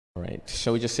All right,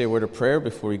 shall we just say a word of prayer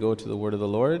before we go to the word of the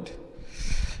Lord?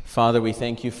 Father, we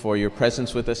thank you for your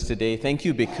presence with us today. Thank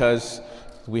you because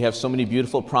we have so many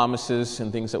beautiful promises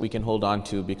and things that we can hold on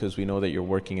to because we know that you're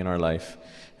working in our life.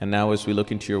 And now as we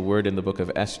look into your word in the book of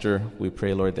Esther, we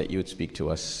pray, Lord, that you would speak to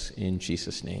us in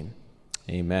Jesus' name.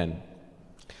 Amen.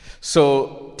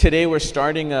 So today we're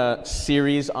starting a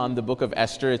series on the book of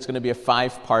Esther. It's going to be a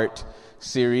 5-part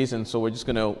series, and so we're just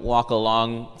going to walk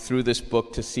along through this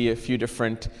book to see a few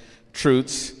different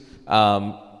truths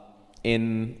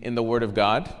in the Word of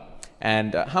God.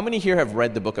 And how many here have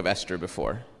read the book of Esther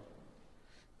before?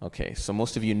 Okay, so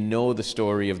most of you know the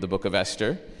story of the book of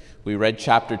Esther. We read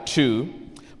chapter 2,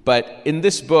 but in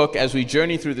this book, as we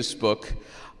journey through this book,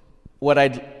 what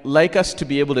I'd like us to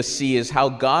be able to see is how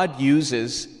God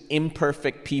uses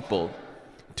imperfect people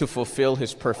to fulfill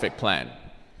his perfect plan.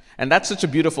 And that's such a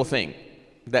beautiful thing.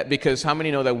 That because how many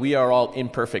know that we are all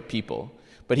imperfect people,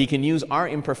 but he can use our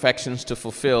imperfections to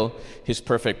fulfill his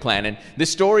perfect plan. And this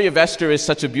story of Esther is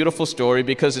such a beautiful story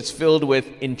because it's filled with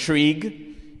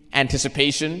intrigue,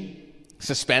 anticipation,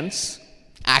 suspense,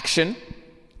 action,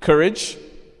 courage,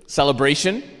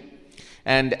 celebration.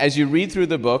 And as you read through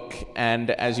the book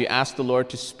and as you ask the Lord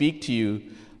to speak to you,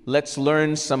 let's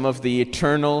learn some of the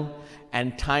eternal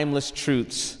and timeless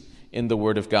truths in the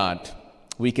Word of God.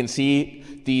 We can see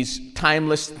these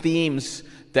timeless themes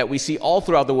that we see all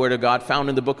throughout the Word of God found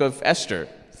in the book of Esther.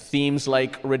 Themes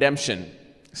like redemption,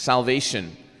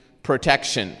 salvation,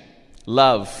 protection,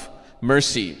 love,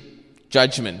 mercy,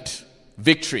 judgment,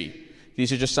 victory.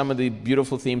 These are just some of the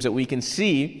beautiful themes that we can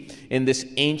see in this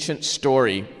ancient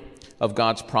story of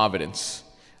God's providence.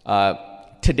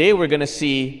 Today we're going to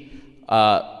see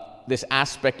this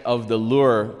aspect of the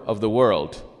lure of the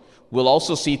world. We'll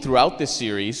also see throughout this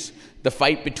series the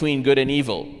fight between good and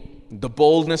evil, the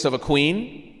boldness of a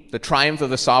queen, the triumph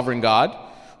of the sovereign God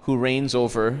who reigns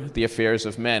over the affairs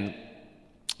of men.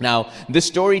 Now, this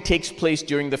story takes place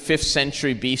during the 5th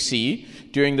century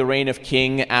BC, during the reign of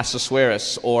King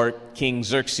Ahasuerus, or King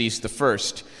Xerxes I,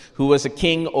 who was a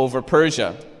king over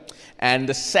Persia. And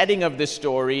the setting of this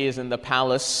story is in the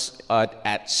palace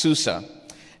at Susa.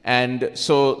 And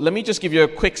so let me just give you a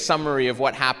quick summary of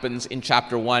what happens in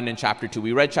chapter 1 and chapter 2.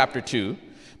 We read chapter 2.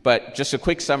 But just a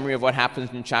quick summary of what happens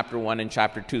in chapter 1 and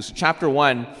chapter 2. So chapter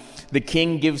 1, the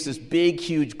king gives this big,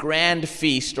 huge, grand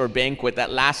feast or banquet that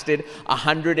lasted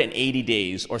 180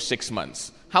 days or 6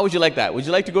 months. How would you like that? Would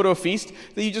you like to go to a feast?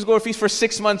 That you just go to a feast for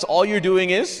 6 months, all you're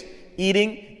doing is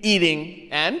eating,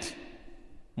 and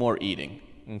more eating.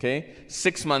 Okay?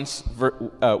 6 months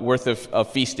worth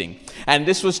of feasting. And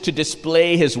this was to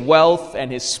display his wealth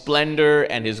and his splendor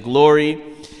and his glory.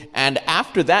 And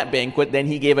after that banquet, then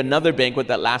he gave another banquet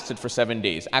that lasted for 7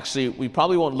 days. Actually, we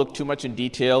probably won't look too much in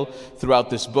detail throughout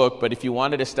this book, but if you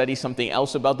wanted to study something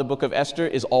else about the book of Esther,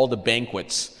 is all the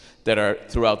banquets that are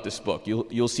throughout this book.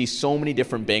 You'll see so many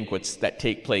different banquets that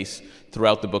take place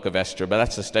throughout the book of Esther, but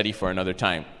that's a study for another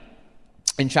time.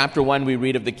 In chapter 1, we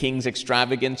read of the king's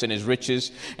extravagance and his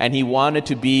riches, and he wanted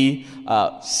to be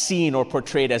seen or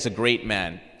portrayed as a great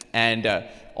man. And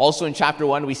also in chapter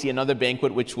 1, we see another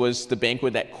banquet, which was the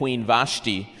banquet that Queen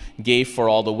Vashti gave for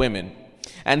all the women.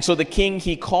 And so the king,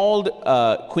 he called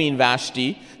Queen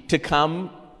Vashti to come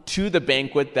to the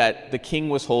banquet that the king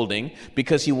was holding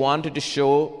because he wanted to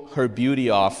show her beauty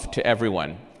off to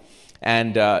everyone.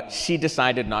 And she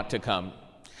decided not to come.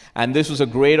 And this was a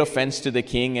great offense to the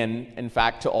king and, in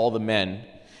fact, to all the men.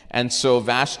 And so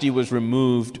Vashti was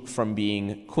removed from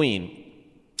being queen.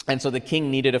 And so the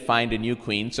king needed to find a new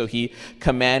queen, so a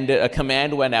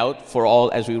command went out for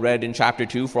all, as we read in chapter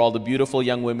 2, for all the beautiful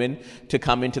young women to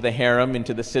come into the harem,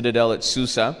 into the citadel at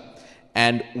Susa,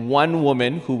 and one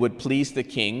woman who would please the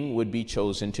king would be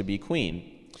chosen to be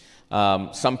queen.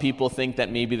 Some people think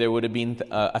that maybe there would have been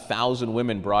 1,000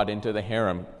 women brought into the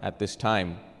harem at this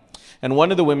time. And one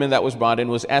of the women that was brought in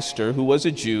was Esther, who was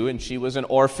a Jew, and she was an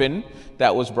orphan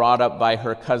that was brought up by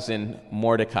her cousin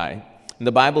Mordecai. And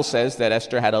the Bible says that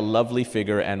Esther had a lovely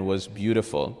figure and was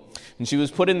beautiful. And she was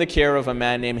put in the care of a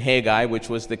man named Haggai, which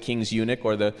was the king's eunuch,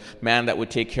 or the man that would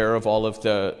take care of all of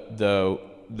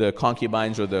the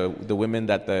concubines or the women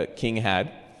that the king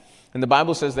had. And the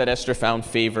Bible says that Esther found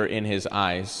favor in his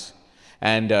eyes.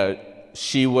 And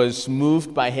she was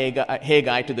moved by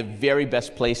Haggai to the very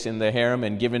best place in the harem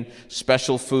and given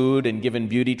special food and given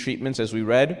beauty treatments, as we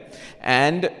read.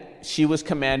 And she was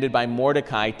commanded by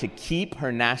Mordecai to keep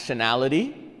her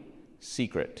nationality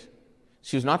secret.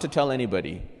 She was not to tell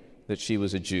anybody that she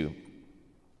was a Jew.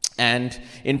 And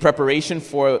in preparation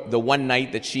for the one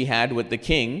night that she had with the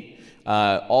king,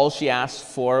 all she asked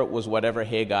for was whatever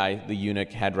Haggai, the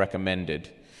eunuch, had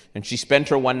recommended. And she spent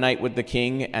her one night with the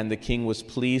king, and the king was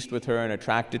pleased with her and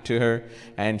attracted to her,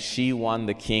 and she won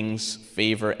the king's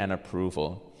favor and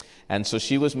approval. And so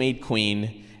she was made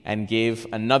queen and gave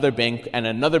another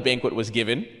banquet was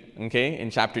given, okay, in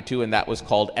chapter 2, and that was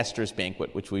called Esther's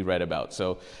banquet, which we read about.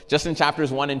 So just in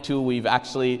chapters 1 and 2,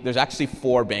 there's actually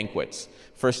 4 banquets.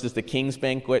 First is the king's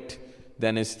banquet,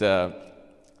 then is the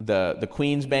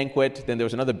queen's banquet, then there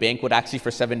was another banquet actually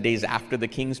for 7 days after the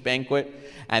king's banquet,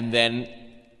 and then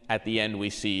at the end we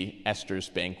see Esther's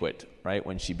banquet, right,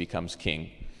 when she becomes king,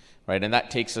 right? And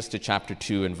that takes us to chapter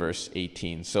 2 and verse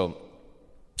 18. So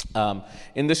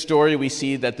in this story we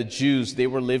see that the Jews, they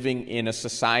were living in a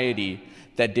society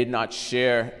that did not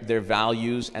share their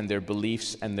values and their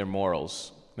beliefs and their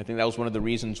morals. I think that was one of the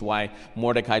reasons why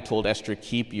Mordecai told Esther,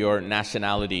 keep your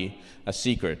nationality a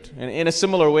secret. And in a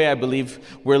similar way, I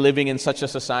believe we're living in such a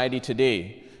society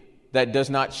today that does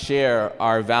not share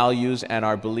our values and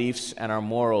our beliefs and our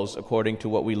morals according to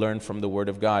what we learn from the Word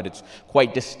of God. It's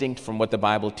quite distinct from what the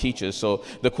Bible teaches. So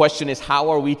the question is,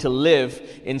 how are we to live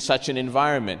in such an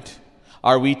environment?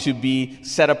 Are we to be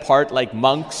set apart like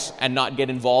monks and not get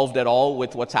involved at all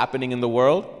with what's happening in the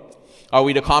world? Are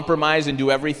we to compromise and do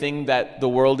everything that the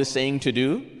world is saying to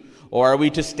do? Or are we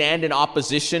to stand in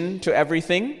opposition to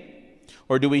everything?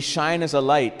 Or do we shine as a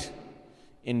light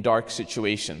in dark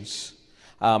situations?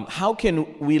 How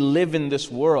can we live in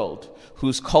this world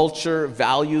whose culture,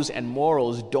 values, and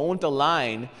morals don't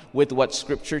align with what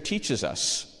Scripture teaches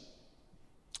us?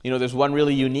 You know, there's one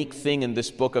really unique thing in this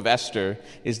book of Esther,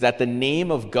 is that the name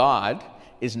of God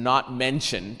is not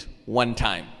mentioned one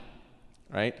time,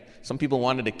 right? Some people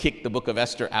wanted to kick the book of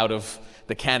Esther out of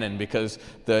the canon because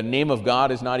the name of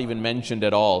God is not even mentioned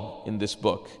at all in this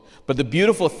book. But the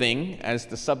beautiful thing, as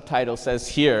the subtitle says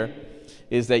here,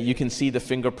 is that you can see the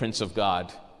fingerprints of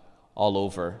God all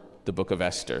over the book of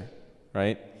Esther,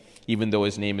 right? Even though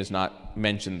his name is not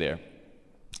mentioned there.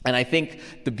 And I think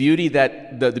the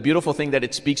beautiful thing that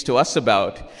it speaks to us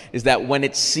about is that when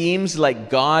it seems like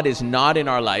God is not in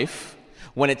our life,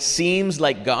 when it seems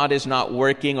like God is not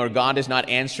working, or God is not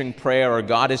answering prayer, or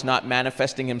God is not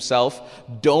manifesting himself,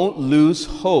 don't lose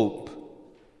hope,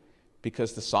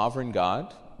 because the sovereign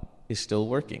God is still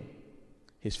working.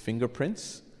 His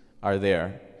fingerprints are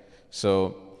there.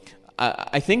 So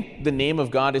I think the name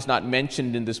of God is not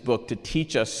mentioned in this book to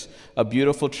teach us a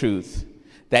beautiful truth,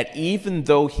 that even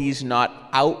though he's not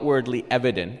outwardly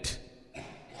evident,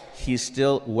 he's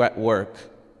still at work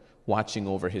watching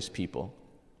over his people.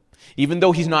 Even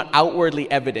though he's not outwardly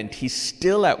evident, he's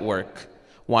still at work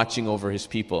watching over his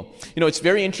people. You know, it's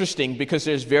very interesting because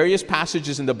there's various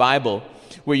passages in the Bible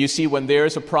where you see when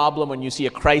there's a problem, when you see a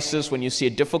crisis, when you see a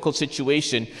difficult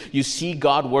situation, you see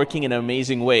God working in an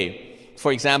amazing way.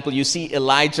 For example, you see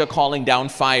Elijah calling down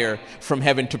fire from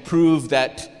heaven to prove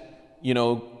that,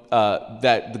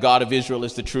 that the God of Israel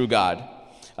is the true God.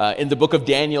 In the book of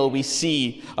Daniel, we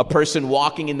see a person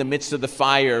walking in the midst of the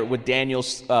fire with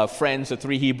Daniel's friends, the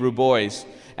 3 Hebrew boys,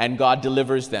 and God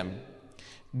delivers them.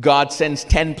 God sends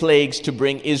 10 plagues to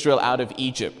bring Israel out of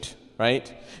Egypt,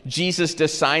 right? Jesus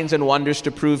does signs and wonders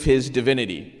to prove his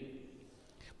divinity.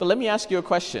 But let me ask you a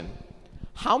question.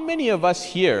 How many of us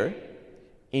here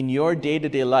in your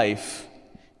day-to-day life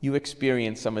you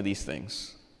experience some of these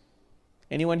things?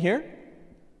 Anyone here?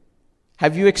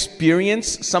 Have you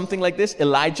experienced something like this?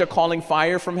 Elijah calling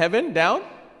fire from heaven down?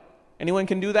 Anyone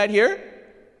can do that here?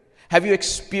 Have you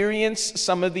experienced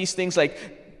some of these things, like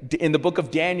in the book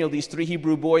of Daniel, these 3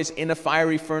 Hebrew boys in a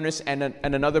fiery furnace and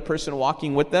another person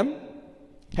walking with them?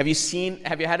 Have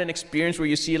you had an experience where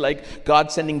you see like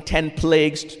God sending 10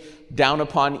 plagues down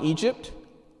upon Egypt?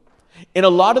 In a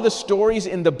lot of the stories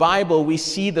in the Bible, we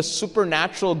see the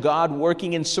supernatural God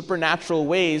working in supernatural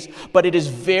ways, but it is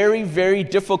very, very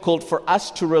difficult for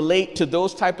us to relate to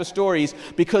those type of stories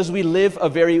because we live a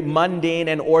very mundane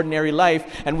and ordinary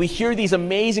life, and we hear these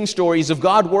amazing stories of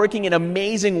God working in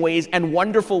amazing ways and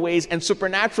wonderful ways and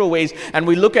supernatural ways, and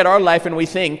we look at our life and we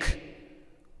think,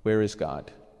 where is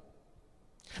God?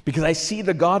 Because I see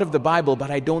the God of the Bible, but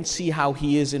I don't see how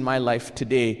he is in my life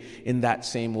today in that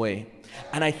same way.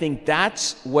 And I think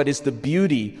that's what is the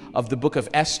beauty of the book of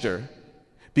Esther,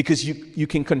 because you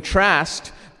can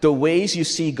contrast the ways you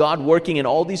see God working in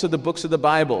all these other books of the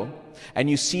Bible, and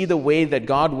you see the way that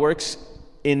God works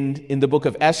in the book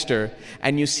of Esther,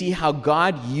 and you see how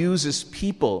God uses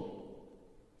people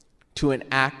to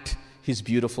enact his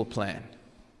beautiful plan.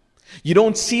 You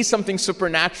don't see something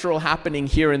supernatural happening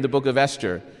here in the book of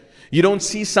Esther. You don't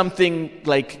see something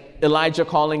like Elijah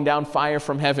calling down fire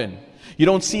from heaven. You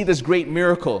don't see this great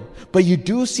miracle, but you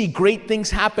do see great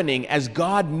things happening as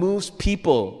God moves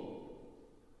people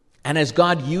and as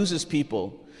God uses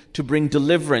people to bring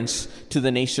deliverance to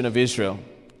the nation of Israel.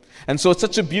 And so it's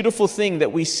such a beautiful thing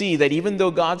that we see that even though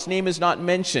God's name is not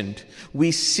mentioned,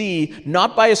 we see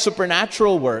not by a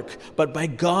supernatural work, but by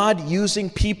God using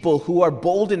people who are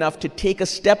bold enough to take a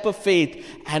step of faith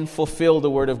and fulfill the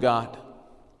word of God.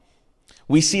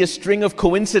 We see a string of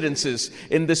coincidences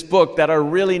in this book that are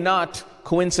really not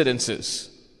coincidences,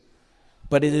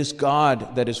 but it is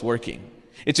God that is working.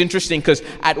 It's interesting because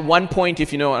at one point,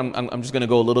 if you know, I'm just going to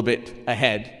go a little bit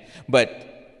ahead, but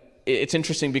it's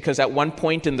interesting because at one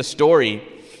point in the story,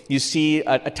 you see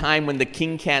a time when the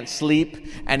king can't sleep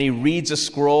and he reads a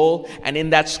scroll, and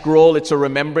in that scroll it's a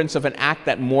remembrance of an act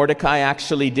that Mordecai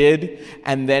actually did,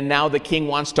 and then now the king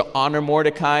wants to honor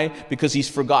Mordecai because he's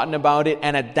forgotten about it,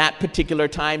 and at that particular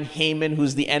time Haman,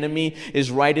 who's the enemy,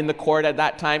 is right in the court at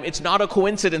that time. It's not a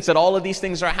coincidence that all of these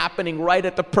things are happening right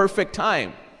at the perfect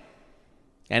time.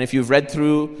 And if you've read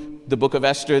through the book of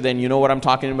Esther, then you know what I'm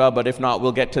talking about, but if not,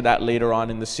 we'll get to that later on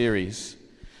in the series.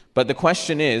 But the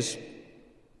question is,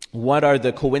 what are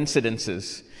the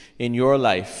coincidences in your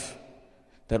life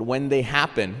that when they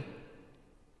happen,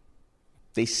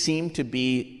 they seem to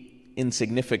be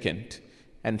insignificant,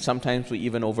 and sometimes we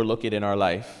even overlook it in our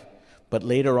life, but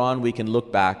later on we can look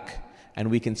back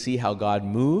and we can see how God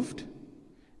moved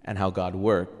and how God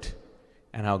worked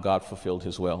and how God fulfilled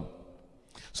his will.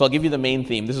 So I'll give you the main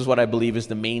theme. This is what I believe is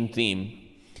the main theme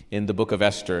in the book of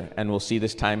Esther, and we'll see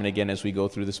this time and again as we go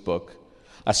through this book.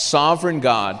 A sovereign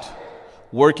God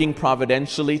working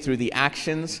providentially through the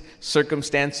actions,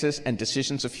 circumstances, and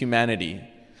decisions of humanity,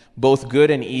 both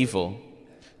good and evil,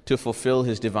 to fulfill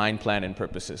his divine plan and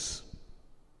purposes.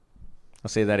 I'll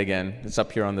say that again. It's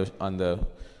up here on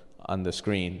the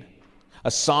screen. A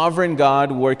sovereign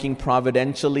God working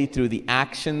providentially through the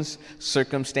actions,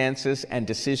 circumstances, and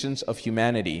decisions of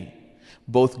humanity,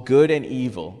 both good and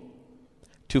evil,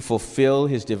 to fulfill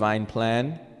his divine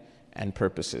plan and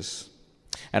purposes.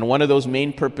 And one of those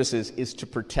main purposes is to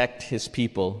protect his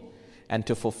people and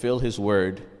to fulfill his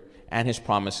word and his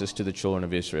promises to the children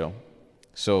of Israel.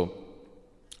 So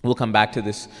we'll come back to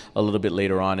this a little bit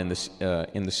later on in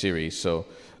the series. So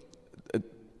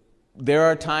there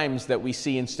are times that we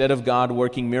see, instead of God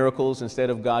working miracles, instead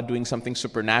of God doing something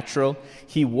supernatural,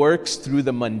 he works through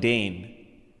the mundane.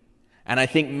 And I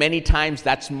think many times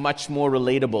that's much more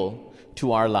relatable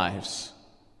to our lives,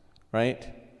 right?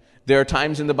 There are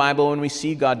times in the Bible when we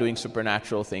see God doing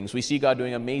supernatural things. We see God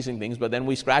doing amazing things, but then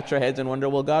we scratch our heads and wonder,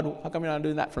 well, God, how come you're not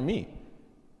doing that for me?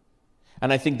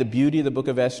 And I think the beauty of the book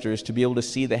of Esther is to be able to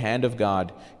see the hand of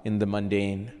God in the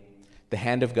mundane, the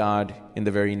hand of God in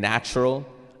the very natural,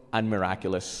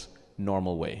 unmiraculous,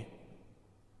 normal way.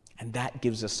 And that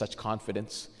gives us such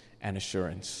confidence and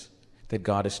assurance that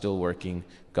God is still working,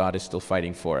 God is still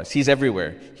fighting for us. He's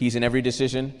everywhere. He's in every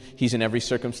decision. He's in every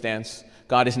circumstance.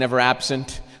 God is never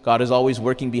absent. God is always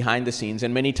working behind the scenes.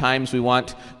 And many times we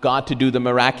want God to do the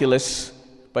miraculous,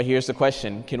 but here's the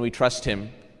question: can we trust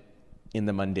him in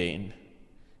the mundane?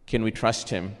 Can we trust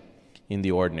him in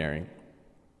the ordinary?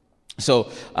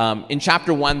 So in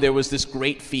chapter 1, there was this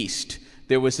great feast.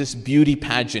 There was this beauty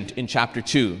pageant in chapter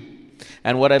 2.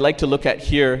 And what I'd like to look at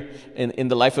here in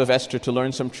the life of Esther to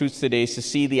learn some truths today is to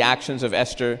see the actions of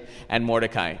Esther and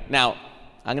Mordecai. Now,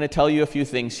 I'm going to tell you a few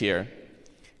things here.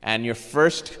 And your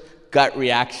first gut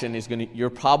reaction is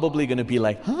you're probably going to be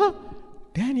like, huh?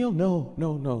 Daniel,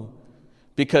 no.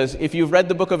 Because if you've read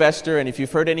the book of Esther and if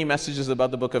you've heard any messages about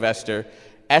the book of Esther,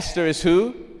 Esther is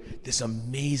who? This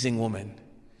amazing woman.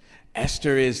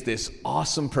 Esther is this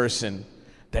awesome person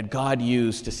that God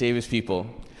used to save his people.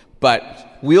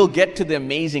 But we'll get to the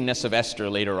amazingness of Esther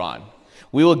later on.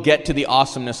 We will get to the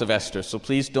awesomeness of Esther, so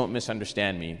please don't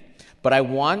misunderstand me. But I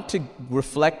want to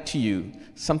reflect to you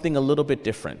something a little bit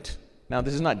different. Now,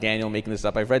 this is not Daniel making this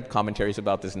up. I've read commentaries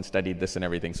about this and studied this and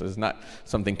everything, so it's not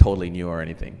something totally new or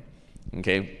anything.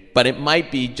 Okay? But it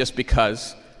might be just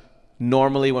because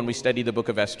normally when we study the book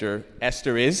of Esther,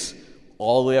 Esther is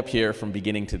all the way up here from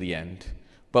beginning to the end.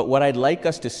 But what I'd like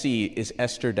us to see is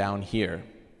Esther down here,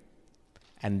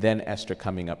 and then Esther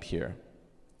coming up here.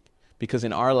 Because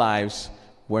in our lives,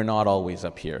 we're not always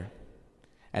up here.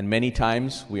 And many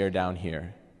times, we are down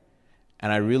here.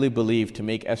 And I really believe to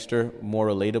make Esther more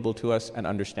relatable to us and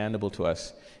understandable to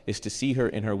us is to see her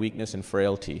in her weakness and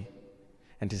frailty,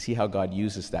 and to see how God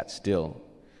uses that still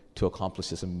to accomplish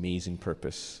this amazing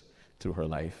purpose through her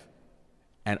life.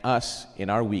 And us, in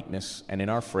our weakness and in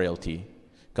our frailty,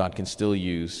 God can still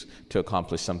use to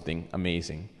accomplish something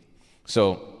amazing.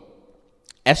 So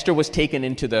Esther was taken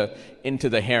into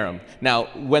the harem. Now,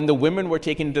 when the women were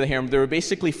taken into the harem, there were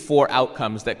basically 4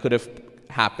 outcomes that could have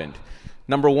happened.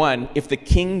 Number 1, if the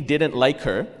king didn't like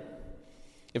her,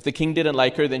 If the king didn't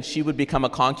like her, then she would become a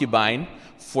concubine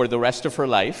for the rest of her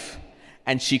life,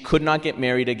 and she could not get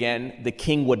married again. The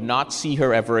king would not see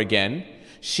her ever again.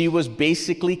 She was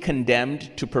basically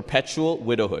condemned to perpetual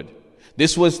widowhood.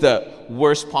 This was the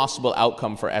worst possible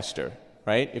outcome for Esther,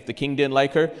 right? If the king didn't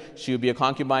like her, she would be a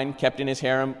concubine, kept in his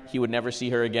harem. He would never see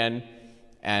her again,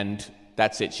 and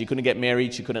that's it. She couldn't get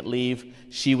married. She couldn't leave.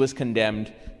 She was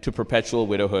condemned to perpetual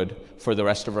widowhood for the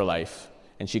rest of her life,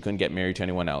 and she couldn't get married to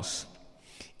anyone else.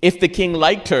 If the king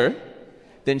liked her,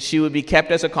 then she would be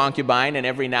kept as a concubine, and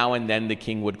every now and then the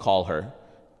king would call her,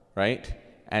 right?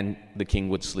 And the king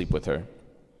would sleep with her.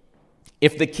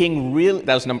 If the king really,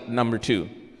 that was number 2.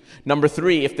 Number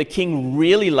 3, if the king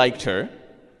really liked her,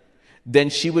 then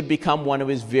she would become one of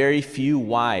his very few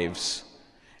wives,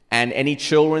 and any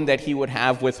children that he would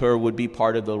have with her would be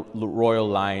part of the royal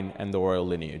line and the royal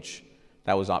lineage.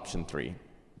 That was option 3.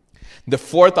 The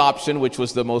 4th option, which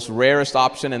was the most rarest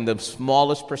option and the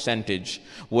smallest percentage,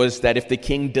 was that if the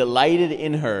king delighted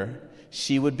in her,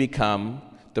 she would become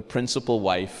the principal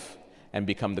wife and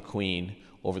become the queen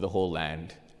over the whole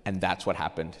land. And that's what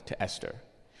happened to Esther.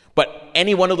 But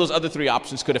any one of those other 3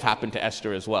 options could have happened to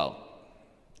Esther as well,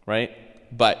 right?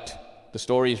 But the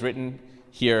story is written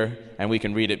here, and we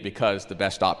can read it because the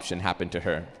best option happened to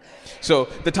her. So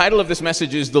the title of this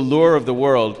message is The Lure of the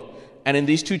World. And in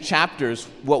these 2 chapters,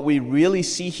 what we really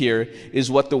see here is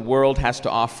what the world has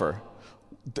to offer.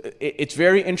 It's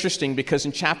very interesting because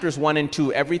in chapters 1 and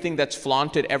 2, everything that's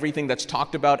flaunted, everything that's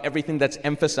talked about, everything that's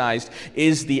emphasized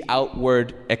is the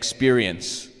outward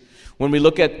experience. When we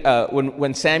look at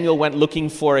when Samuel went looking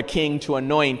for a king to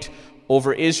anoint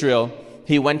over Israel,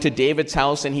 he went to David's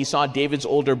house and he saw David's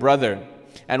older brother.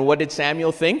 And what did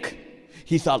Samuel think?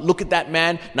 He thought, look at that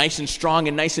man, nice and strong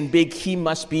and nice and big. He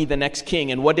must be the next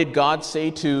king. And what did God say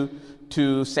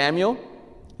to Samuel?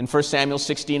 In 1 Samuel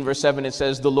 16, verse 7, it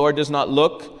says, the Lord does not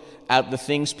look at the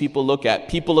things people look at.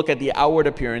 People look at the outward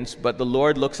appearance, but the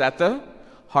Lord looks at the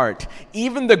heart.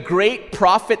 Even the great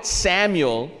prophet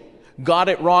Samuel got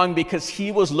it wrong because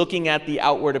he was looking at the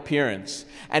outward appearance.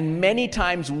 And many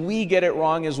times we get it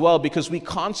wrong as well because we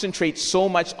concentrate so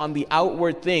much on the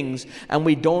outward things and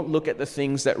we don't look at the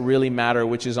things that really matter,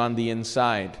 which is on the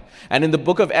inside. And in the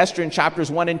book of Esther in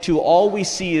chapters 1 and 2, all we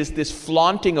see is this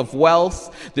flaunting of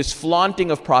wealth, this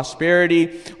flaunting of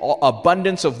prosperity,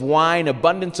 abundance of wine,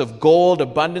 abundance of gold,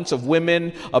 abundance of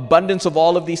women, abundance of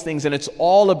all of these things. And it's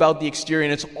all about the exterior,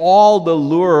 and it's all the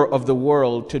lure of the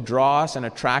world to draw us and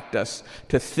attract us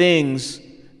to things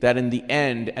that in the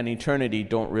end and eternity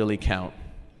don't really count.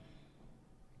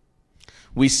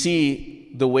 We see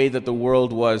the way that the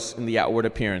world was in the outward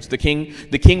appearance. The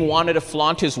king wanted to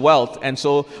flaunt his wealth, and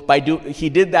so he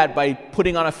did that by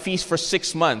putting on a feast for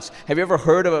 6 months. Have you ever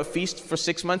heard of a feast for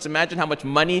 6 months? Imagine how much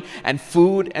money and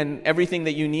food and everything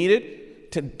that you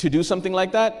needed to do something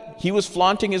like that. He was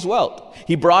flaunting his wealth.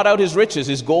 He brought out his riches,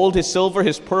 his gold, his silver,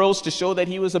 his pearls, to show that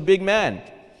he was a big man.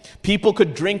 People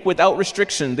could drink without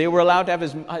restriction. They were allowed to have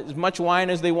as much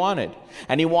wine as they wanted.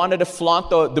 And he wanted to flaunt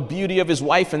the beauty of his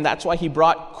wife, and that's why he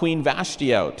brought Queen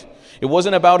Vashti out. It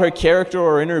wasn't about her character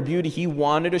or inner beauty. He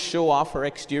wanted to show off her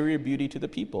exterior beauty to the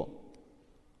people.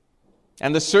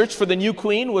 And the search for the new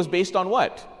queen was based on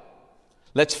what?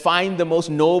 Let's find the most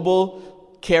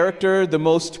noble character, the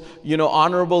most,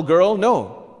 honorable girl.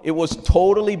 No, it was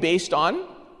totally based on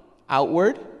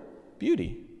outward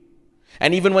beauty.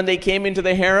 And even when they came into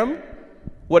the harem,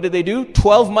 what did they do?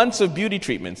 12 months of beauty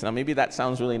treatments. Now, maybe that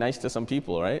sounds really nice to some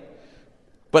people, right?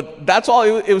 But that's all.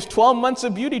 It was 12 months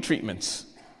of beauty treatments.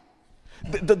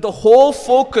 The whole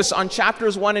focus on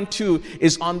chapters 1 and 2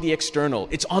 is on the external.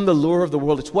 It's on the lure of the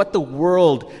world. It's what the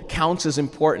world counts as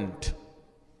important.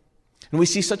 And we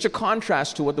see such a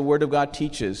contrast to what the Word of God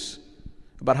teaches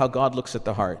about how God looks at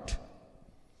the heart.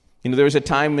 There was a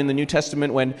time in the New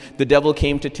Testament when the devil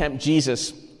came to tempt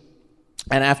Jesus.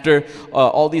 And after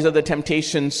all these other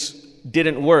temptations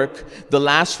didn't work, the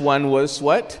last one was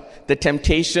what? The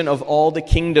temptation of all the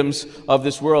kingdoms of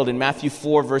this world. In Matthew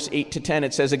 4, verse 8 to 10,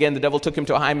 it says again, the devil took him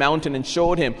to a high mountain and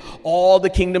showed him all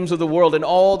the kingdoms of the world and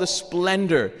all the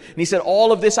splendor. And he said,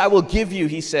 all of this I will give you,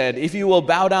 he said, if you will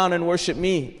bow down and worship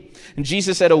me. And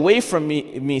Jesus said, away from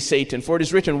me, Satan, for it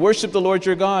is written, worship the Lord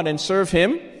your God and serve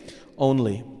him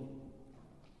only.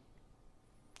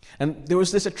 And there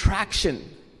was this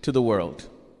attraction to the world.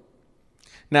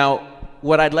 Now,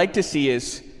 what I'd like to see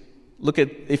is,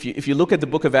 if you look at the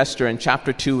book of Esther in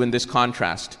chapter 2 in this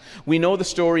contrast, we know the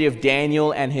story of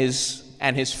Daniel and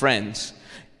his friends.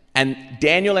 And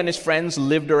Daniel and his friends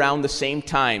lived around the same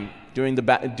time during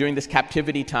this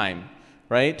captivity time,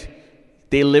 right?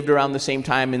 They lived around the same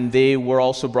time, and they were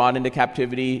also brought into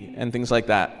captivity and things like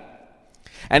that.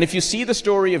 And if you see the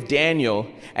story of Daniel,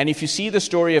 and if you see the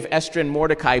story of Esther and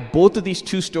Mordecai, both of these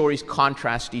two stories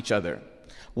contrast each other.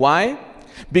 Why?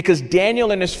 Because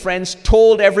Daniel and his friends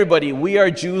told everybody, we are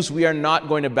Jews, we are not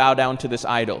going to bow down to this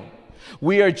idol.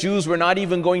 We are Jews, we're not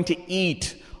even going to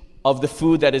eat of the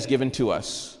food that is given to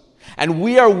us. And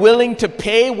we are willing to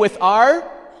pay with our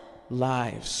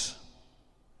lives.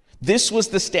 This was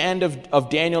the stand of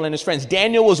Daniel and his friends.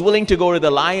 Daniel was willing to go to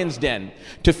the lion's den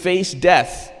to face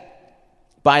death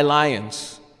by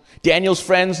lions. Daniel's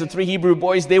friends, the 3 Hebrew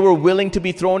boys, they were willing to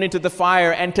be thrown into the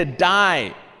fire and to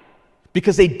die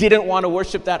because they didn't want to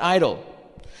worship that idol.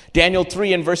 Daniel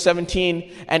 3 in verse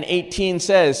 17 and 18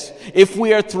 says, if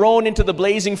we are thrown into the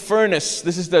blazing furnace,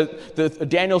 this is the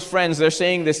Daniel's friends, they're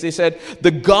saying this, they said,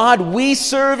 the God we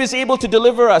serve is able to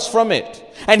deliver us from it,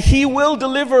 and he will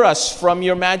deliver us from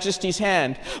your majesty's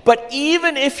hand. But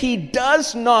even if he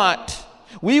does not,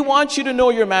 we want you to know,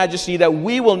 your majesty, that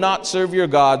we will not serve your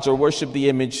gods or worship the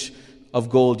image of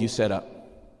gold you set up.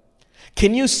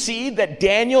 Can you see that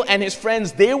Daniel and his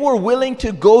friends, they were willing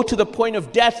to go to the point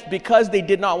of death because they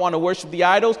did not want to worship the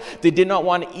idols. They did not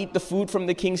want to eat the food from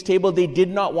the king's table. They did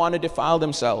not want to defile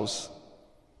themselves.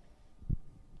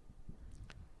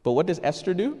 But what does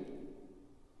Esther do?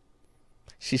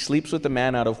 She sleeps with a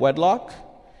man out of wedlock,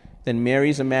 then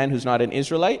marries a man who's not an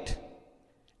Israelite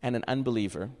and an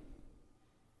unbeliever.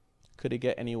 Could it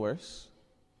get any worse?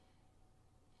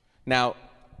 Now,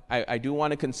 I do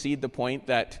want to concede the point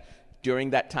that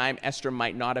during that time, Esther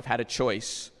might not have had a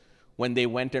choice. When they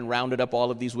went and rounded up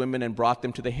all of these women and brought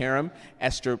them to the harem,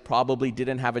 Esther probably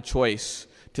didn't have a choice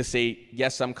to say,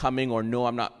 yes, I'm coming, or no,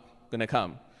 I'm not going to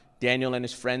come. Daniel and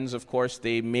his friends, of course,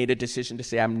 they made a decision to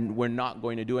say, we're not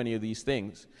going to do any of these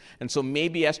things. And so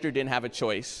maybe Esther didn't have a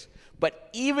choice. But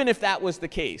even if that was the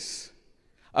case,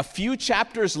 a few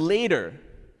chapters later,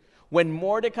 when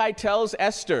Mordecai tells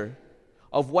Esther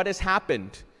of what has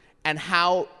happened, and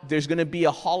how there's going to be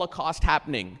a Holocaust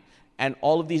happening, and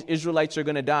all of these Israelites are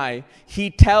going to die,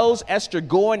 he tells Esther,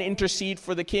 go and intercede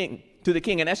for the king, to the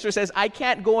king. And Esther says, I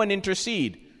can't go and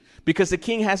intercede because the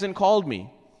king hasn't called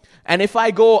me. And if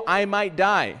I go, I might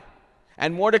die.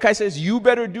 And Mordecai says, you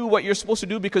better do what you're supposed to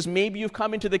do because maybe you've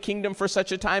come into the kingdom for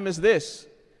such a time as this.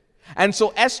 And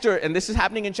so Esther, and this is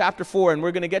happening in chapter 4, and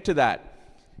we're going to get to that.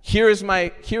 Here is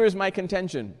my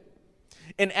contention.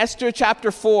 In Esther chapter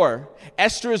 4,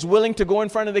 Esther is willing to go in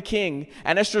front of the king,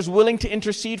 and Esther is willing to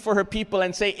intercede for her people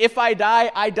and say, if I die,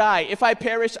 I die. If I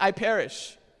perish, I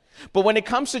perish. But when it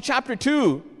comes to chapter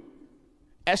 2,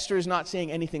 Esther is not saying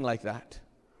anything like that.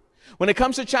 When it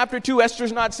comes to chapter 2, Esther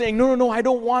is not saying, no, I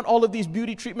don't want all of these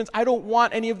beauty treatments. I don't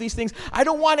want any of these things. I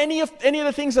don't want any of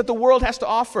the things that the world has to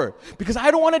offer because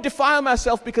I don't want to defile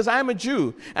myself because I'm a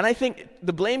Jew. And I think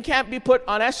the blame can't be put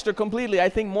on Esther completely. I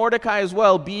think Mordecai as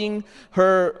well, being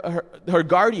her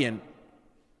guardian,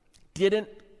 didn't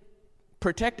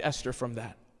protect Esther from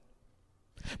that.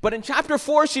 But in chapter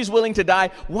 4, she's willing to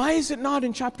die. Why is it not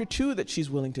in chapter 2 that she's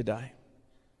willing to die?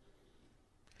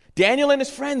 Daniel and his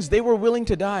friends, they were willing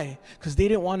to die because they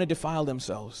didn't want to defile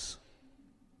themselves.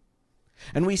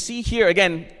 And we see here,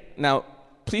 again, now,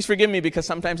 please forgive me because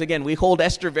sometimes, again, we hold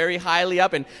Esther very highly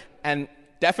up, and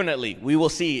definitely we will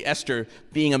see Esther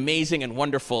being amazing and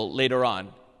wonderful later on.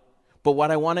 But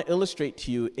what I want to illustrate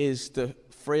to you is the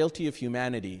frailty of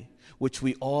humanity, which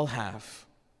we all have,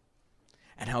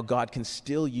 and how God can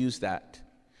still use that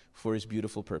for his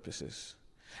beautiful purposes.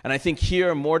 And I think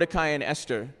here Mordecai and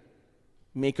Esther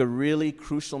make a really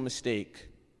crucial mistake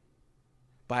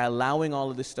by allowing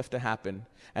all of this stuff to happen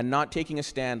and not taking a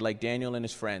stand like Daniel and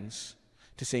his friends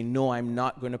to say, no, I'm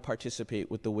not going to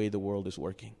participate with the way the world is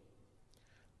working.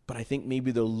 But I think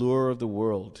maybe the lure of the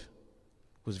world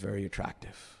was very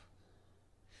attractive.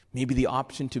 Maybe the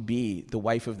option to be the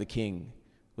wife of the king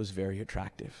was very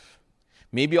attractive.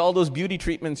 Maybe all those beauty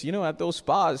treatments, at those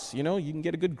spas, you can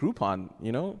get a good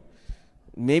Groupon,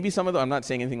 Maybe some of them, I'm not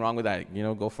saying anything wrong with that,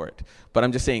 go for it. But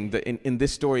I'm just saying that in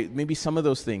this story, maybe some of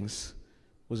those things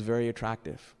was very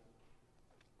attractive.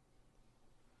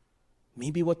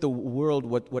 Maybe what the world,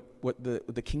 what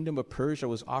the kingdom of Persia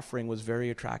was offering was very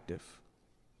attractive.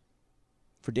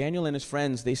 For Daniel and his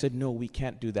friends, they said, no, we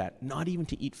can't do that. Not even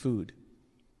to eat food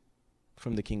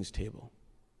from the king's table.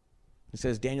 It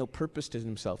says Daniel purposed in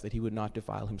himself that he would not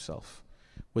defile himself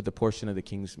with the portion of the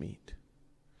king's meat.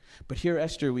 But here,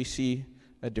 Esther, we see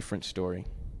a different story.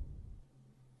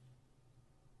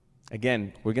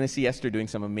 Again, we're going to see Esther doing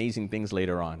some amazing things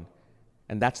later on.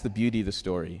 And that's the beauty of the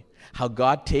story. How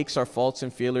God takes our faults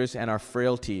and failures and our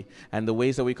frailty and the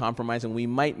ways that we compromise, and we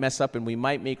might mess up and we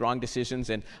might make wrong decisions.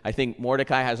 And I think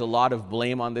Mordecai has a lot of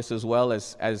blame on this as well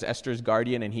as Esther's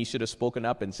guardian, and he should have spoken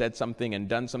up and said something and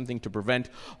done something to prevent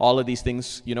all of these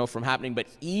things, from happening. But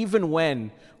even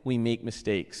when we make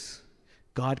mistakes,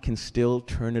 God can still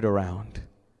turn it around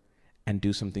and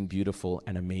do something beautiful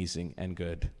and amazing and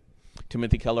good.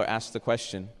 Timothy Keller asked the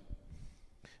question,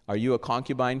 are you a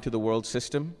concubine to the world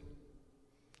system?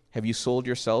 Have you sold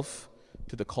yourself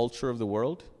to the culture of the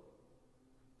world?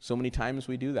 So many times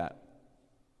we do that.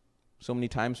 So many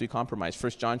times we compromise.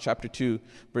 1 John chapter 2,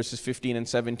 verses 15 and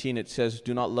 17, it says,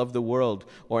 do not love the world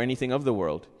or anything of the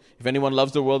world. If anyone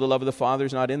loves the world, the love of the Father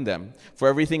is not in them. For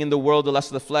everything in the world, the lust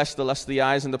of the flesh, the lust of the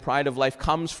eyes, and the pride of life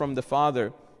comes not from the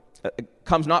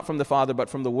Father, but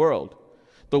from the world.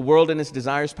 The world and its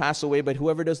desires pass away, but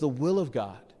whoever does the will of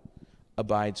God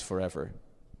abides forever.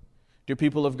 Dear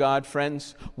people of God,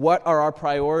 friends, what are our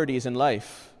priorities in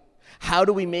life? How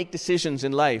do we make decisions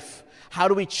in life? How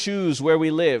do we choose where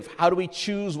we live? How do we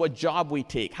choose what job we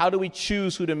take? How do we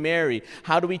choose who to marry?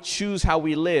 How do we choose how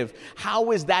we live?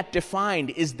 How is that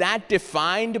defined? Is that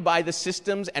defined by the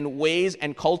systems and ways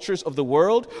and cultures of the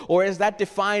world? Or is that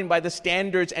defined by the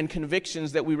standards and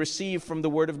convictions that we receive from the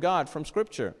Word of God, from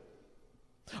Scripture?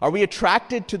 Are we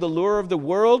attracted to the lure of the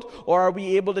world, or are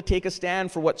we able to take a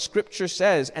stand for what Scripture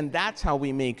says? And that's how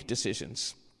we make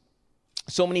decisions.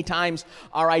 So many times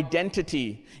our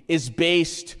identity is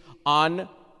based on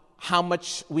how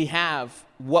much we have,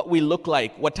 what we look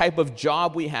like, what type of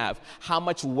job we have, how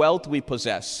much wealth we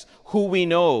possess, who we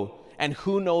know, and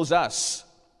who knows us,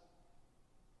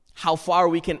 how far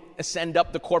we can ascend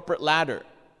up the corporate ladder,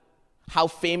 how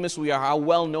famous we are, how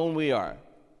well known we are.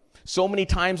 So many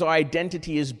times our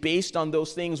identity is based on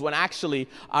those things when actually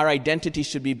our identity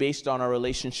should be based on our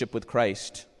relationship with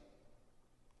Christ.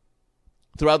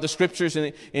 Throughout the Scriptures,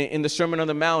 in the Sermon on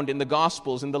the Mount, in the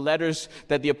Gospels, in the letters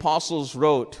that the apostles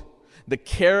wrote, the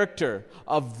character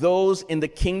of those in the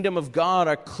kingdom of God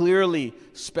are clearly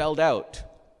spelled out.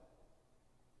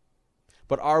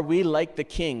 But are we like the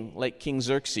king, like King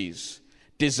Xerxes,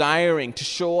 desiring to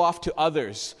show off to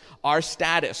others our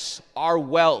status, our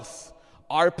wealth,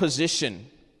 our position?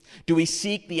 Do we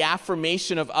seek the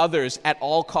affirmation of others at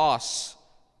all costs?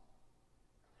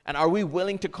 And are we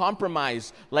willing to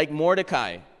compromise like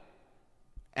Mordecai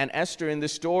and Esther in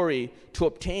this story to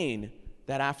obtain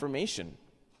that affirmation?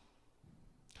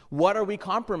 What are we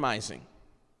compromising?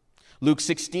 Luke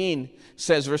 16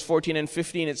 says, verse 14 and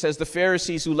 15, it says, the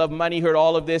Pharisees who loved money heard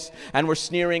all of this and were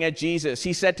sneering at Jesus.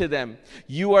 He said to them,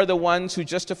 you are the ones who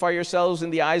justify yourselves in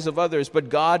the eyes of others, but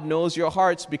God knows your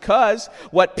hearts, because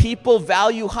what people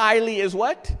value highly is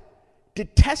what?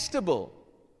 Detestable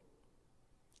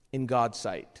in God's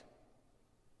sight.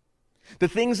 The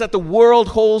things that the world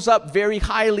holds up very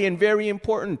highly and very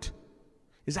important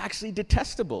is actually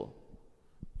detestable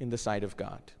in the sight of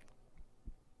God.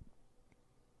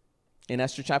 In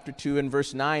Esther chapter 2 and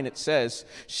verse 9, it says,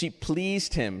 she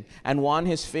pleased him and won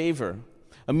his favor.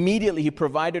 Immediately he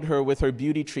provided her with her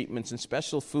beauty treatments and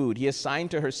special food. He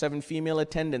assigned to her 7 female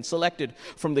attendants selected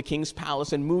from the king's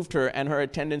palace and moved her and her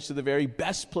attendants to the very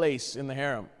best place in the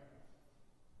harem.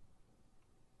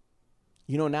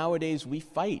 Nowadays we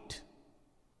fight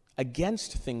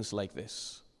against things like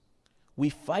this. We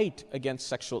fight against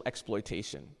sexual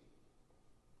exploitation.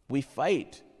 We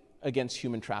fight against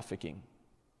human trafficking.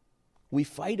 We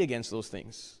fight against those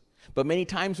things. But many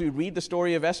times we read the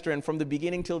story of Esther, and from the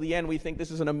beginning till the end, we think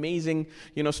this is an amazing,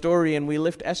 story, and we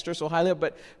lift Esther so highly up,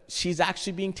 but she's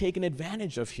actually being taken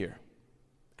advantage of here.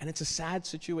 And it's a sad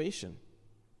situation.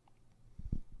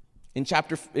 In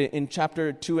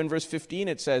chapter 2 and verse 15,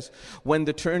 it says, when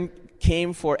the turn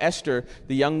came for Esther,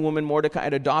 the young woman Mordecai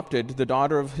had adopted, the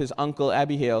daughter of his uncle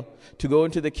Abihail, to go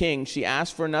into the king, she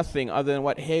asked for nothing other than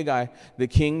what Haggai, the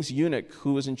king's eunuch,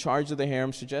 who was in charge of the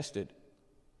harem, suggested.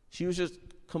 She was just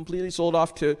completely sold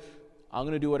off to, I'm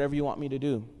going to do whatever you want me to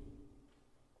do.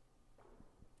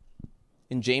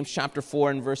 In James chapter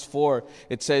 4 and verse 4,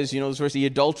 it says, this verse, the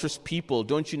adulterous people,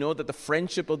 don't you know that the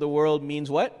friendship of the world means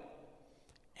what?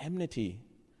 Enmity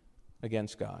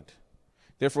against God.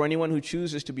 Therefore, anyone who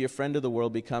chooses to be a friend of the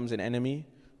world becomes an enemy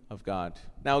of God.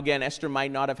 Now again, Esther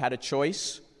might not have had a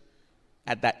choice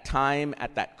at that time,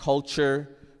 at that culture.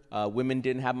 Women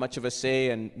didn't have much of a say,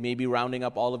 and maybe rounding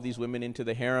up all of these women into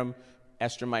the harem,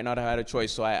 Esther might not have had a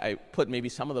choice. So I put maybe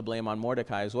some of the blame on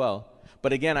Mordecai as well.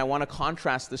 But again, I want to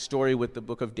contrast this story with the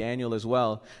book of Daniel as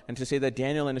well, and to say that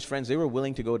Daniel and his friends, they were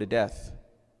willing to go to death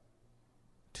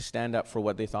to stand up for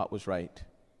what they thought was right.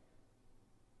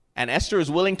 And Esther is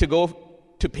willing to go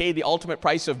to pay the ultimate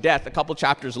price of death a couple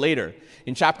chapters later.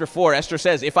 In chapter 4, Esther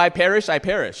says, if I perish, I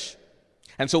perish.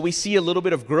 And so we see a little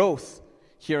bit of growth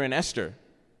here in Esther.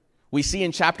 We see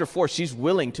in chapter 4, she's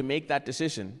willing to make that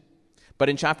decision. But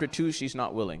in chapter 2, she's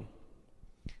not willing.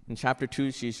 In chapter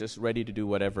 2, she's just ready to do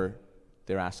whatever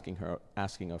they're asking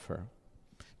of her.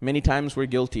 Many times we're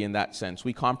guilty in that sense.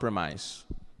 We compromise.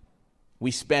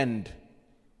 We spend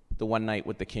the one night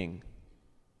with the king.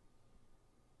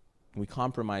 We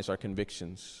compromise our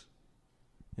convictions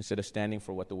instead of standing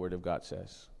for what the Word of God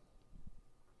says.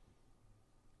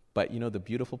 But the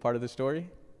beautiful part of the story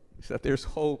is that there's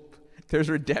hope. There's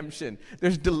redemption.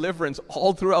 There's deliverance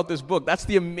all throughout this book. That's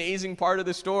the amazing part of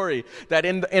the story. That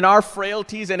in our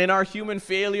frailties and in our human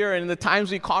failure and in the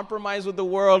times we compromise with the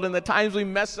world and the times we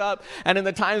mess up and in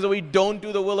the times that we don't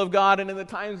do the will of God and in the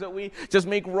times that we just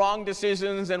make wrong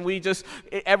decisions and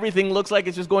everything looks like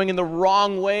it's just going in the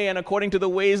wrong way and according to the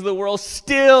ways of the world,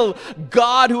 still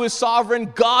God who is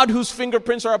sovereign, God whose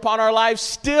fingerprints are upon our lives,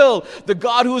 still the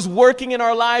God who is working in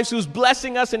our lives, who's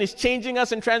blessing us and is changing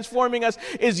us and transforming us,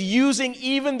 is using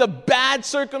even the bad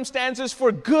circumstances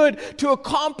for good to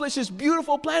accomplish His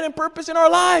beautiful plan and purpose in our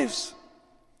lives.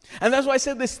 And that's why I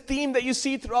said this theme that you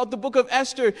see throughout the book of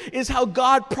Esther is how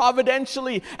God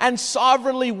providentially and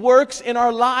sovereignly works in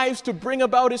our lives to bring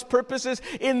about His purposes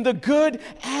in the good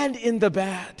and in the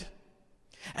bad.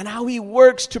 And how He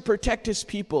works to protect His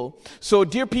people. So,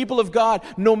 dear people of God,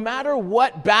 no matter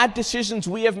what bad decisions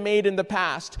we have made in the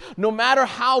past, no matter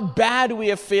how bad we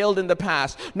have failed in the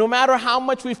past, no matter how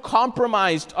much we've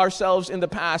compromised ourselves in the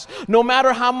past, no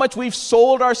matter how much we've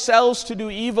sold ourselves to do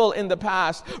evil in the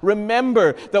past,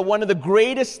 remember that one of the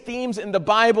greatest themes in the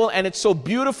Bible, and it's so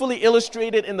beautifully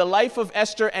illustrated in the life of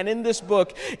Esther and in this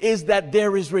book, is that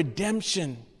there is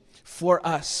redemption for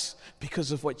us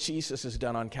because of what Jesus has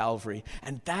done on Calvary.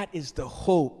 And that is the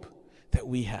hope that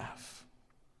we have.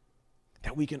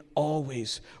 That we can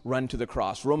always run to the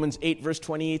cross. Romans 8 verse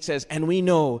 28 says, and we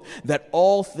know that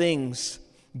all things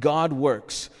God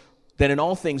works, that in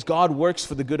all things God works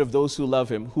for the good of those who love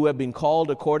Him, who have been called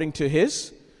according to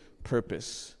His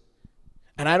purpose.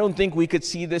 And I don't think we could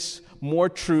see this more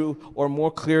true or more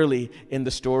clearly in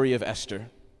the story of Esther.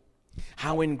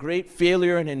 How in great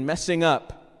failure and in messing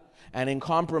up, and in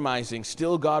compromising,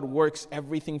 still God works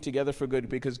everything together for good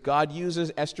because God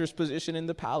uses Esther's position in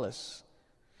the palace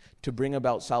to bring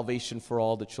about salvation for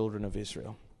all the children of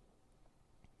Israel.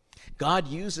 God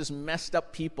uses messed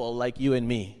up people like you and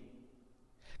me.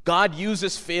 God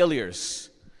uses failures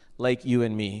like you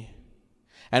and me.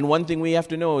 And one thing we have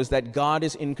to know is that God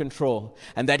is in control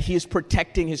and that He is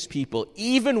protecting His people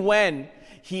even when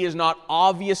He is not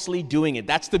obviously doing it.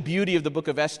 That's the beauty of the book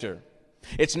of Esther.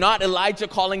 It's not Elijah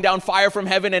calling down fire from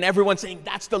heaven and everyone saying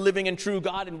that's the living and true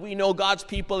God and we know God's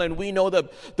people and we know the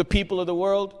people of the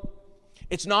world.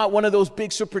 It's not one of those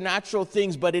big supernatural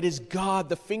things, but it is God,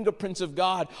 the fingerprints of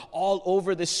God all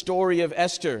over this story of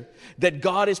Esther. That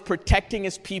God is protecting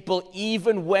His people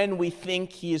even when we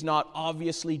think He is not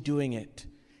obviously doing it.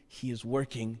 He is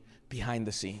working behind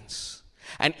the scenes.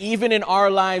 And even in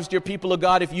our lives, dear people of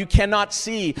God, if you cannot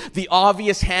see the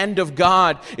obvious hand of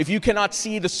God, if you cannot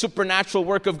see the supernatural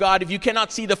work of God, if you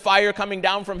cannot see the fire coming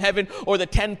down from heaven or the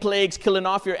 10 plagues killing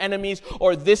off your enemies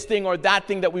or this thing or that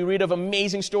thing that we read of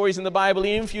amazing stories in the Bible,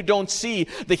 even if you don't see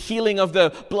the healing of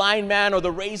the blind man or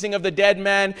the raising of the dead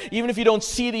man, even if you don't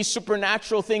see these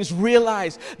supernatural things,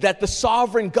 realize that the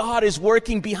sovereign God is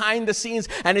working behind the scenes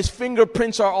and His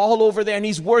fingerprints are all over there and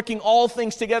He's working all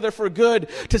things together for good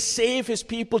to save His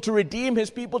people, to redeem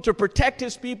His people, to protect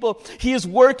His people. He is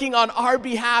working on our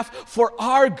behalf for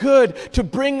our good, to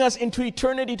bring us into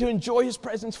eternity, to enjoy His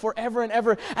presence forever and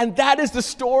ever. And that is the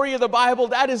story of the Bible.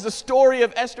 That is the story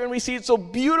of Esther. And we see it so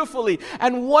beautifully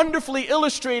and wonderfully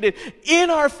illustrated. In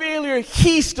our failure,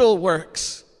 He still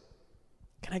works.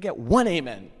 Can I get one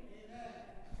amen?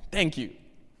 Thank you.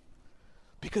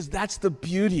 Because that's the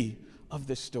beauty of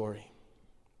this story.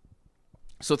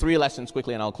 So 3 lessons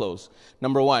quickly and I'll close.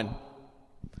 Number 1,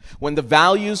 when the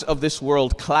values of this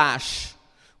world clash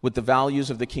with the values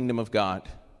of the kingdom of God,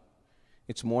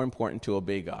 it's more important to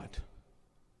obey God.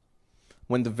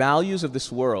 When the values of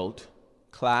this world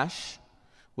clash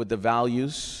with the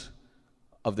values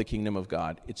of the kingdom of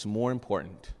God, it's more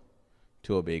important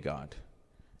to obey God.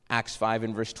 Acts 5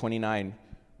 and verse 29,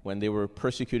 when they were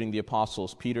persecuting the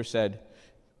apostles, Peter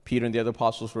and the other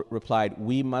apostles replied,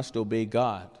 we must obey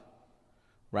God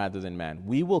rather than man.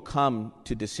 We will come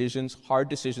to decisions, hard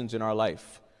decisions in our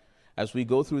life as we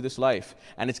go through this life.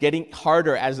 And it's getting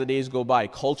harder as the days go by.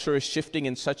 Culture is shifting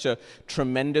in such a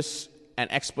tremendous and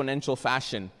exponential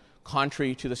fashion,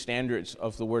 contrary to the standards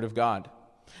of the Word of God.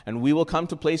 And we will come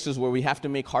to places where we have to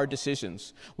make hard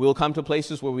decisions. We will come to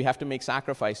places where we have to make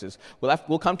sacrifices.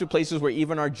 We'll come to places where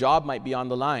even our job might be on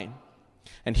the line.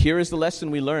 And here is the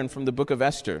lesson we learn from the book of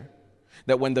Esther,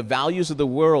 that when the values of the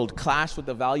world clash with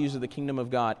the values of the kingdom of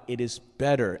God, it is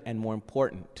better and more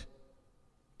important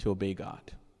to obey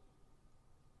God.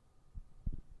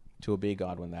 To obey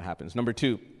God when that happens. Number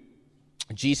 2,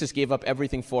 Jesus gave up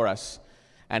everything for us,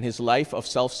 and his life of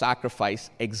self-sacrifice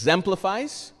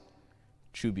exemplifies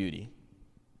true beauty.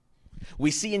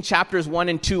 We see in chapters 1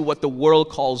 and 2 what the world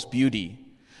calls beauty.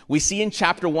 We see in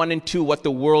chapter 1 and 2 what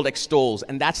the world extols,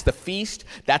 and that's the feast,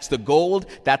 that's the gold,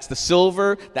 that's the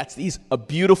silver, that's these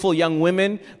beautiful young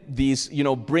women, these,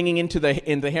 bringing in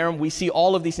the harem. We see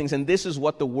all of these things, and this is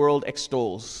what the world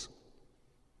extols.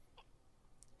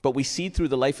 But we see through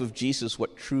the life of Jesus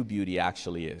what true beauty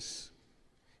actually is.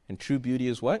 And true beauty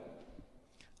is what?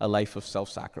 A life of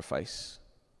self-sacrifice.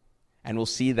 And we'll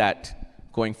see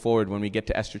that going forward when we get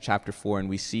to Esther chapter 4, and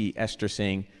we see Esther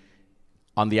saying,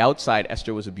 on the outside,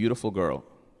 Esther was a beautiful girl.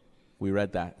 We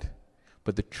read that.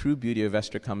 But the true beauty of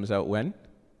Esther comes out when?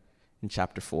 In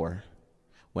chapter 4,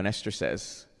 when Esther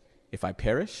says, if I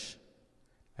perish,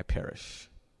 I perish,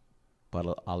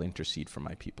 but I'll intercede for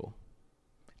my people.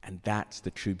 And that's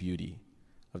the true beauty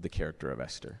of the character of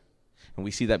Esther. And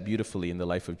we see that beautifully in the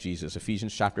life of Jesus.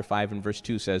 Ephesians chapter 5 and verse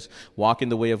 2 says, walk in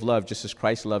the way of love just as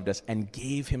Christ loved us and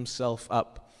gave himself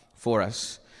up for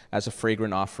us as a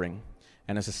fragrant offering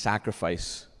and as a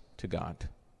sacrifice to God.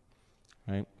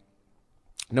 Right?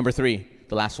 Number 3,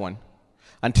 the last one.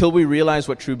 Until we realize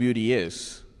what true beauty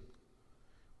is,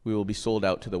 we will be sold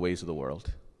out to the ways of the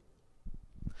world.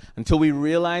 Until we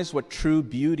realize what true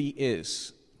beauty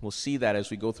is, we'll see that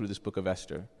as we go through this book of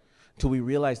Esther. Until we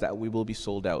realize that, we will be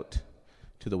sold out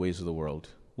to the ways of the world.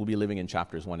 We'll be living in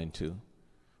chapters 1 and 2.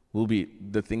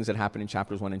 The things that happen in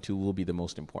chapters 1 and 2 will be the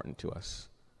most important to us.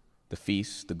 The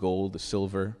feasts, the gold, the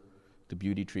silver, the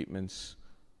beauty treatments,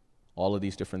 all of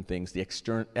these different things, the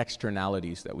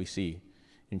externalities that we see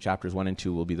in chapters 1 and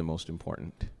 2 will be the most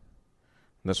important. And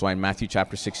that's why in Matthew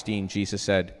chapter 16, Jesus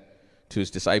said to his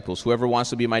disciples, whoever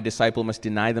wants to be my disciple must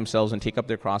deny themselves and take up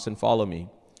their cross and follow me.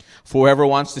 For whoever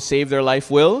wants to save their life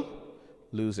will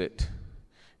lose it.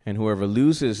 And whoever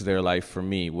loses their life for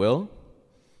me will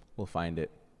find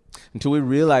it. Until we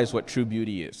realize what true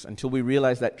beauty is, until we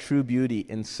realize that true beauty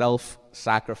in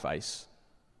self-sacrifice,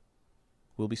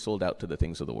 we'll be sold out to the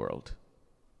things of the world.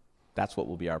 That's what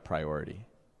will be our priority.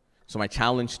 So my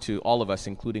challenge to all of us,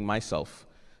 including myself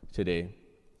today,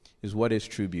 is what is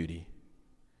true beauty?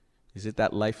 Is it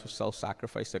that life of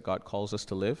self-sacrifice that God calls us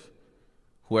to live?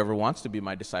 Whoever wants to be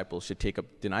my disciple should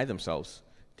deny themselves,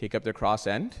 take up their cross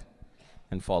and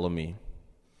follow me.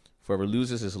 Whoever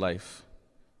loses his life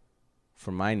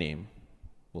for my name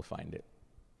will find it.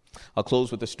 I'll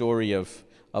close with the story of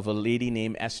a lady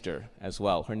named Esther as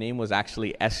well. Her name was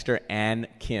actually Esther Ann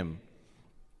Kim.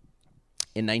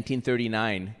 In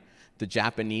 1939, the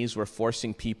Japanese were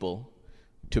forcing people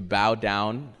to bow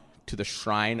down to the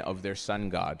shrine of their sun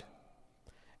god.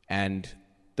 And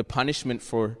the punishment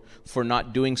for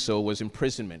not doing so was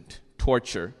imprisonment,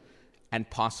 torture, and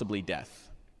possibly death.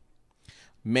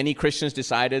 Many Christians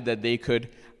decided that they could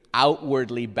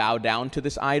outwardly bow down to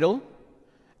this idol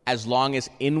as long as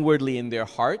inwardly in their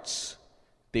hearts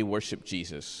they worship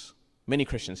Jesus. Many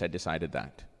Christians had decided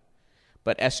that.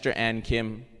 But Esther Ann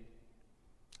Kim,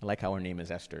 I like how her name is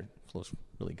Esther. It flows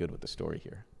really good with the story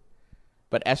here.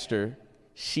 But Esther,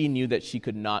 she knew that she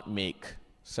could not make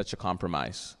such a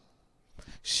compromise.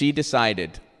 She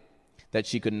decided that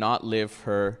she could not live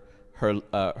her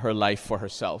life for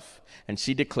herself. And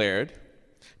she declared,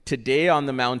 today on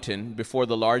the mountain, before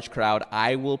the large crowd,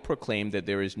 I will proclaim that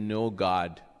there is no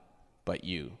God but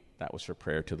you. That was her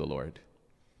prayer to the Lord.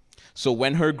 So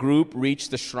when her group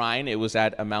reached the shrine, it was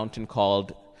at a mountain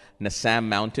called Nasam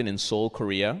Mountain in Seoul,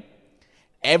 Korea.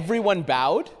 Everyone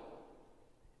bowed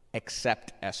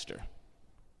except Esther.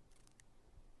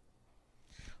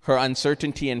 Her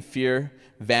uncertainty and fear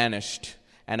vanished,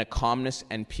 and a calmness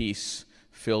and peace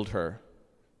filled her.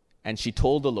 And she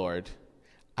told the Lord,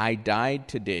 I died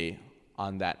today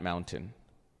on that mountain.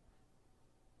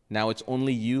 Now it's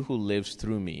only you who lives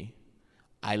through me.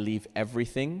 I leave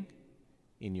everything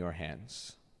in your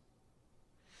hands.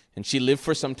 And she lived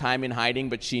for some time in hiding,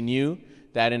 but she knew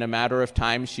that in a matter of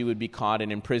time she would be caught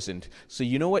and imprisoned. So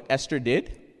you know what Esther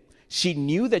did? She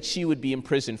knew that she would be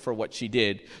imprisoned for what she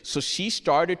did, so she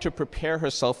started to prepare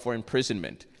herself for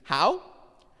imprisonment. How?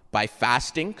 By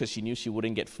fasting, because she knew she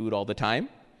wouldn't get food all the time.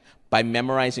 By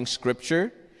memorizing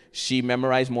scripture. She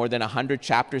memorized more than 100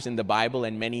 chapters in the Bible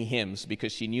and many hymns,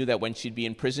 because she knew that when she'd be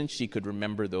in prison, she could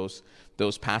remember those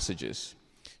passages.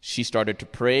 She started to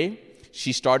pray.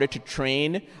 She started to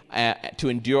train to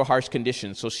endure harsh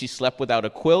conditions. So she slept without a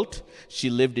quilt. She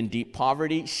lived in deep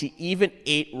poverty. She even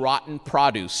ate rotten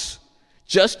produce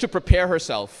just to prepare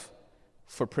herself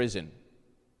for prison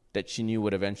that she knew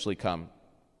would eventually come.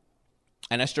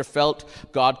 And Esther felt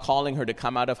God calling her to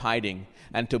come out of hiding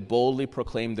and to boldly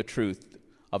proclaim the truth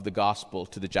of the gospel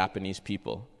to the Japanese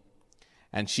people.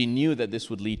 And she knew that this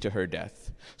would lead to her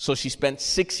death. So she spent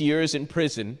 6 years in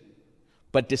prison,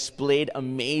 but displayed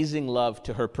amazing love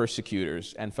to her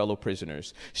persecutors and fellow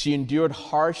prisoners. She endured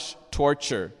harsh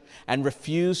torture and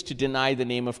refused to deny the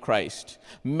name of Christ.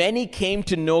 Many came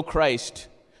to know Christ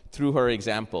through her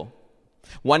example.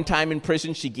 One time in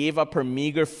prison, she gave up her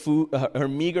meager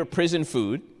prison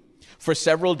food for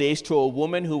several days to a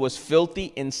woman who was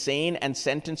filthy, insane, and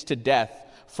sentenced to death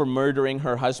for murdering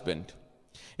her husband.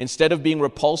 Instead of being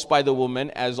repulsed by the woman,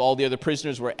 as all the other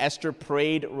prisoners were, Esther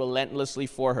prayed relentlessly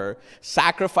for her,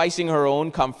 sacrificing her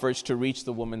own comforts to reach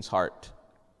the woman's heart.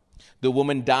 The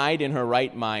woman died in her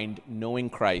right mind, knowing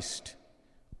Christ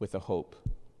with a hope.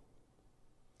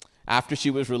 After she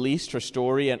was released, her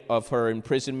story of her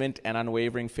imprisonment and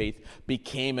unwavering faith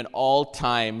became an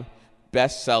all-time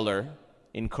bestseller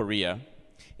in Korea,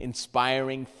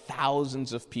 inspiring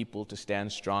thousands of people to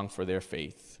stand strong for their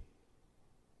faith.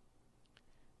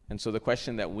 And so the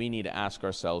question that we need to ask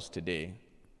ourselves today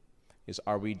is,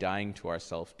 are we dying to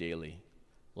ourselves daily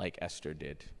like Esther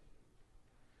did?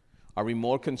 Are we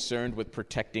more concerned with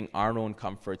protecting our own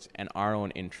comforts and our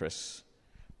own interests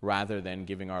rather than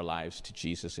giving our lives to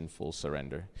Jesus in full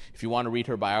surrender? If you want to read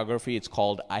her biography, it's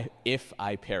called If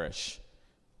I Perish,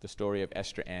 the story of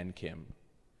Esther and Kim.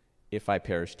 If I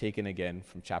perish, taken again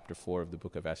from chapter 4 of the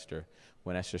book of Esther,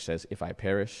 when Esther says, if I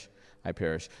perish, I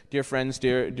perish. Dear friends,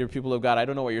 dear people of God, I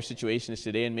don't know what your situation is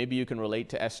today, and maybe you can relate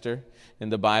to Esther in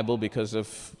the Bible because of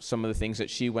some of the things that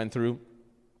she went through.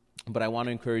 But I want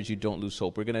to encourage you, don't lose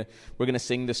hope. We're gonna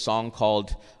sing this song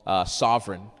called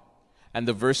Sovereign. And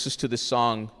the verses to this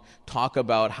song talk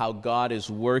about how God is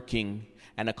working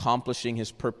and accomplishing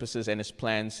his purposes and his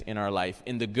plans in our life.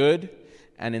 In the good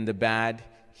and in the bad,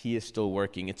 he is still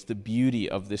working. It's the beauty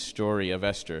of this story of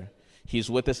Esther. He's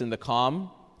with us in the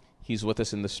calm. He's with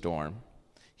us in the storm.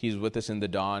 He's with us in the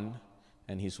dawn,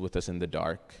 and he's with us in the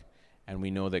dark. And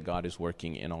we know that God is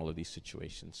working in all of these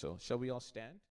situations. So shall we all stand?